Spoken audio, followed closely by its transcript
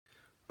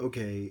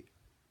okay,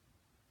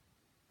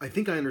 I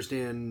think I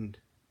understand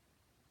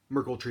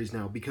Merkle trees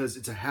now because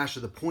it's a hash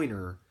of the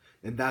pointer,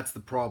 and that's the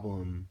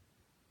problem.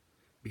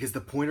 Because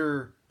the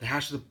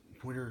hash of the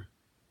pointer,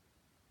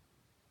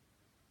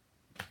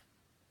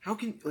 how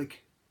can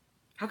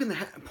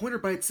the pointer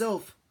by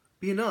itself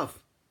be enough?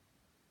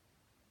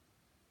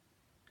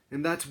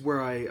 And that's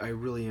where I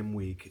really am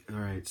weak. All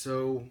right,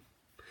 so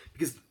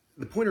because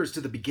the pointer is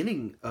to the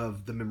beginning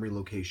of the memory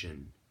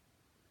location,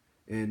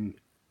 and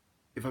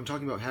if I'm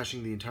talking about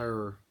hashing the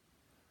entire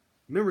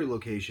memory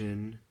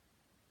location,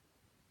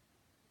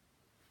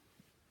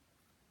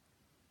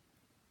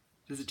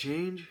 does it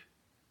change?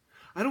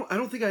 I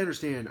don't think I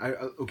understand.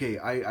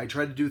 I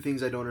try to do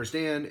things I don't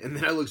understand, and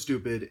then I look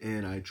stupid,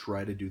 and I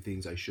try to do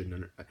things that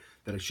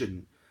I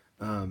shouldn't.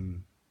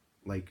 Um,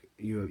 like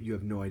you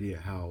have no idea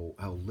how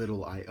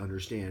little I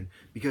understand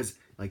because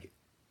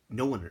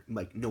no one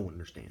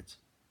understands.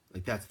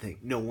 Like that's the thing.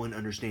 No one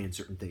understands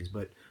certain things,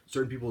 but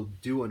certain people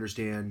do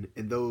understand,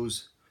 and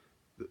those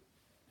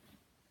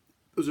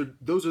are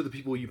the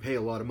people you pay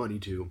a lot of money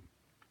to.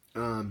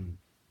 Um,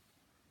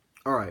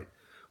 all right,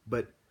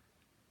 but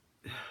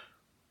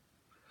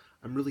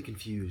I'm really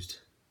confused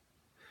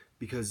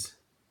because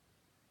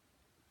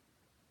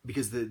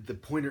the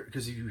pointer,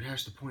 because if you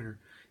hash the pointer,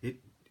 it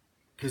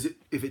because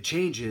if it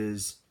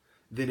changes,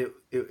 then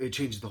it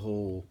changes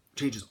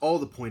all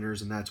the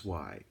pointers, and that's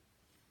why.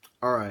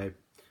 All right,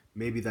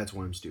 maybe that's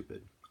why I'm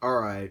stupid. All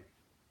right,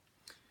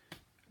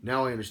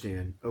 now I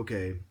understand.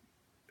 Okay,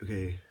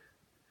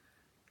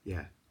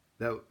 yeah,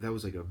 that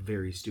was like a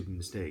very stupid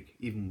mistake,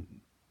 even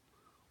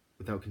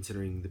without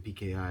considering the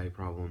PKI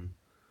problem.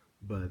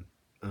 But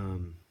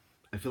um,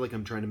 I feel like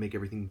I'm trying to make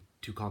everything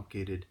too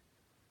complicated.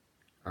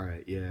 All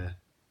right, yeah,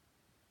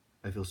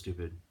 I feel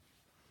stupid.